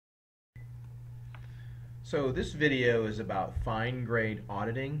So this video is about fine-grained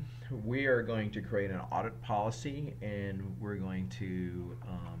auditing. We are going to create an audit policy, and we're going to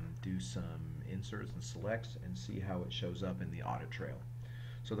do some inserts and selects and see how it shows up in the audit trail.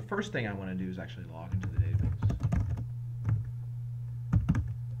 So the first thing I want to do is actually log into the database.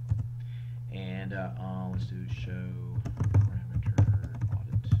 And let's do show parameter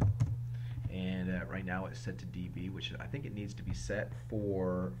audit. And right now it's set to DB, which I think it needs to be set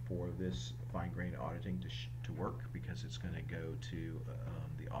for this fine-grained auditing to work, because it's going to go to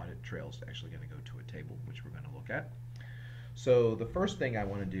the audit trail is actually going to go to a table, which we're going to look at. So the first thing I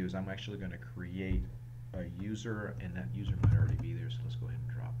want to do is I'm actually going to create a user, and that user might already be there, so let's go ahead and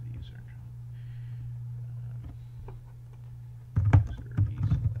drop the user.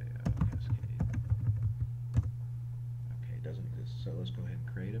 Okay, it doesn't exist, so let's go ahead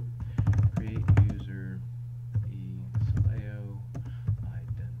and create him. Create user eSoleo,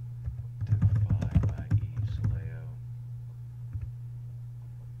 identified by eSoleo.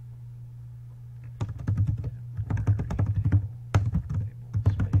 Table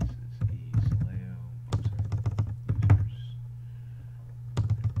spaces eSoleo. Users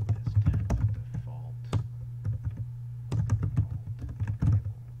S10 default.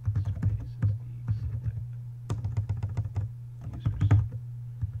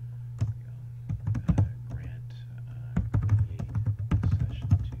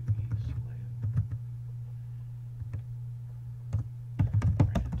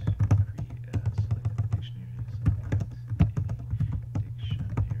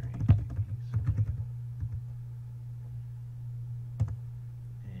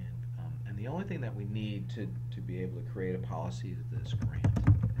 The only thing that we need to be able to create a policy is this grant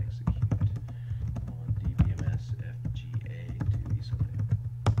execute on DBMS FGA to eSoleo.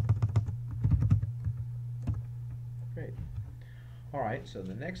 Great. All right, so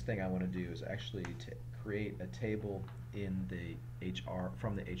the next thing I want to do is actually to create a table in the HR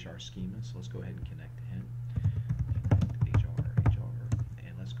from the HR schema. So let's go ahead and connect to him. HR,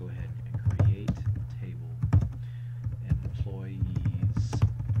 and let's go ahead and create table employees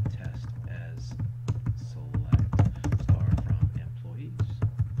test as select star from employees.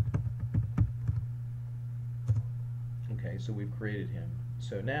 Okay, so we've created him.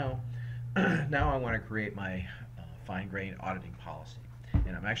 So now I want to create my fine-grained auditing policy,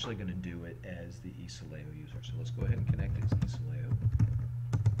 and I'm actually going to do it as the eSoleo user. So let's go ahead and connect it to eSoleo.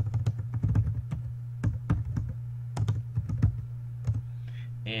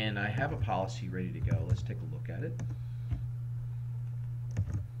 And I have a policy ready to go. Let's take a look at it.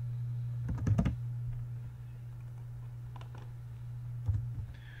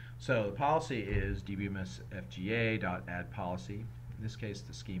 So the policy is DBMS FGA.add policy. In this case,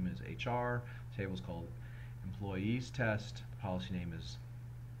 the schema is HR. The table is called employees test. The policy name is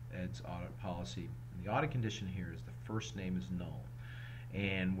Ed's audit policy. And the audit condition here is the first name is null.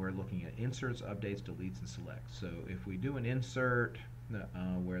 And we're looking at inserts, updates, deletes, and selects. So if we do an insert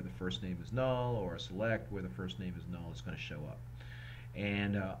where the first name is null, or a select where the first name is null, it's going to show up.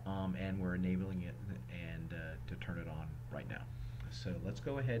 And we're enabling it and to turn it on right now. So let's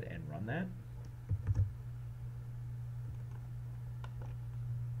go ahead and run that.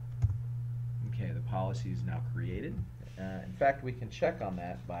 Okay, the policy is now created. In fact, we can check on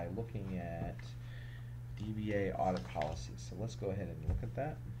that by looking at DBA audit policy. So let's go ahead and look at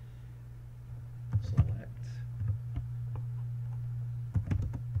that. Select.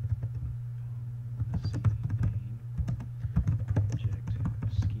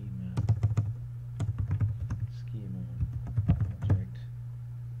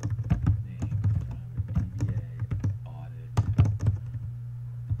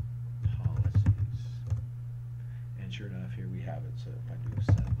 Sure enough, here we have it. So if I do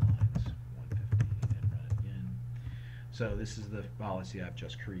set lines 150 and run it again, so this is the policy I've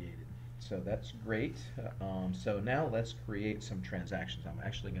just created. So that's great. So now let's create some transactions. I'm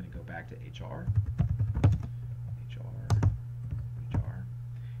actually going to go back to HR,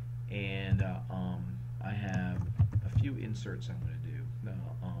 and I have a few inserts I'm going to do.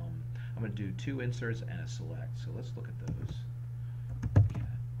 I'm going to do 2 inserts and a select. So let's look at those. Okay,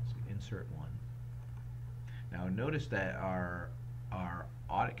 so insert 1. Now notice that our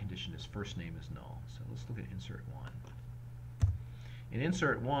audit condition is first name is null. So let's look at insert 1. In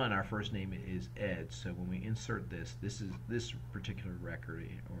insert 1, our first name is Ed. So when we insert this particular record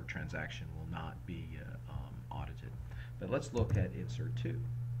or transaction will not be audited. But let's look at insert 2.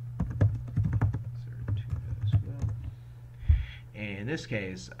 Insert 2 as well. And in this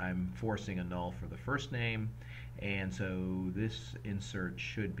case, I'm forcing a null for the first name, and so this insert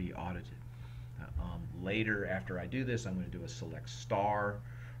should be audited. Later, after I do this, I'm going to do a select star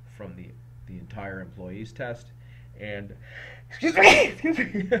from the the entire employees test, and excuse me,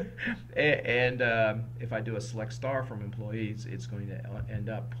 and if I do a select star from employees, it's going to end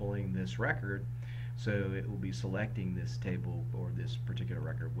up pulling this record. So it will be selecting this table or this particular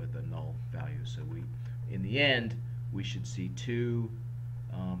record with a null value. So in the end, we should see two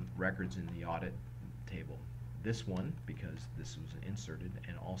records in the audit table. This one, because this was inserted,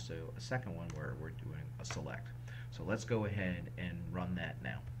 and also a second one where we're doing a select. So let's go ahead and run that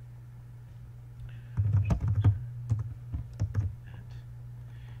now.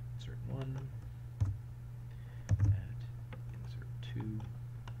 Insert 1, insert 2,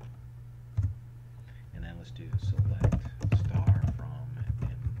 and then let's do select star from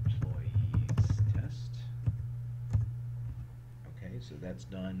employees test. Okay, so that's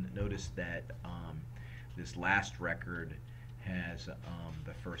done. Notice that this last record has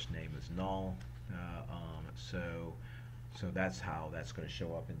the first name is null, so that's how that's going to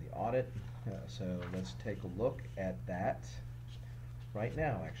show up in the audit. So let's take a look at that right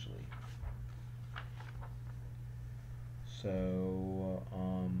now, actually. So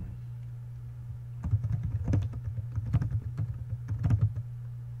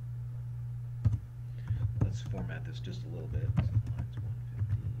let's format this just a little bit.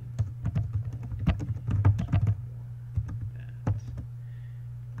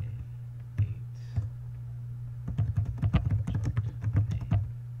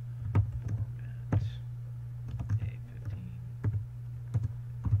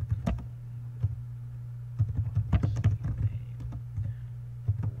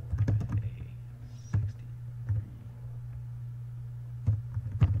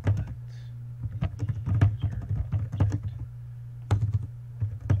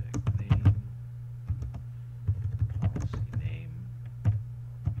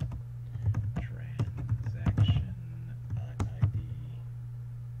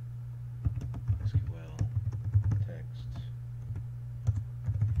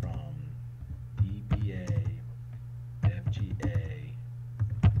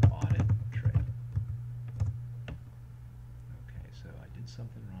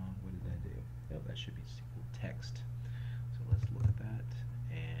 Something wrong. What did that do? Oh, that should be SQL text. So let's look at that.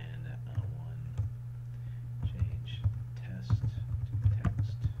 And change test to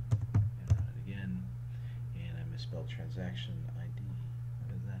text and run it again. And I misspelled transaction ID. How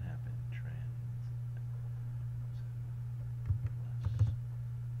does that happen?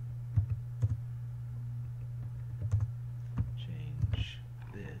 Change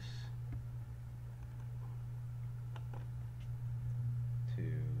this to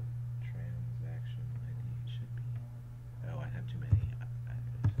transaction ID. Should be. Oh, I have too many.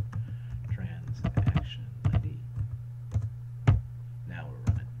 Transaction ID. Now we're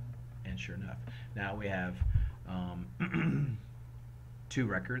running, and sure enough, now we have two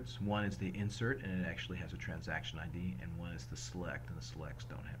records. One is the insert, and it actually has a transaction ID, and one is the select, and the selects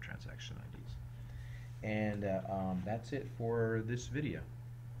don't have transaction IDs. And that's it for this video.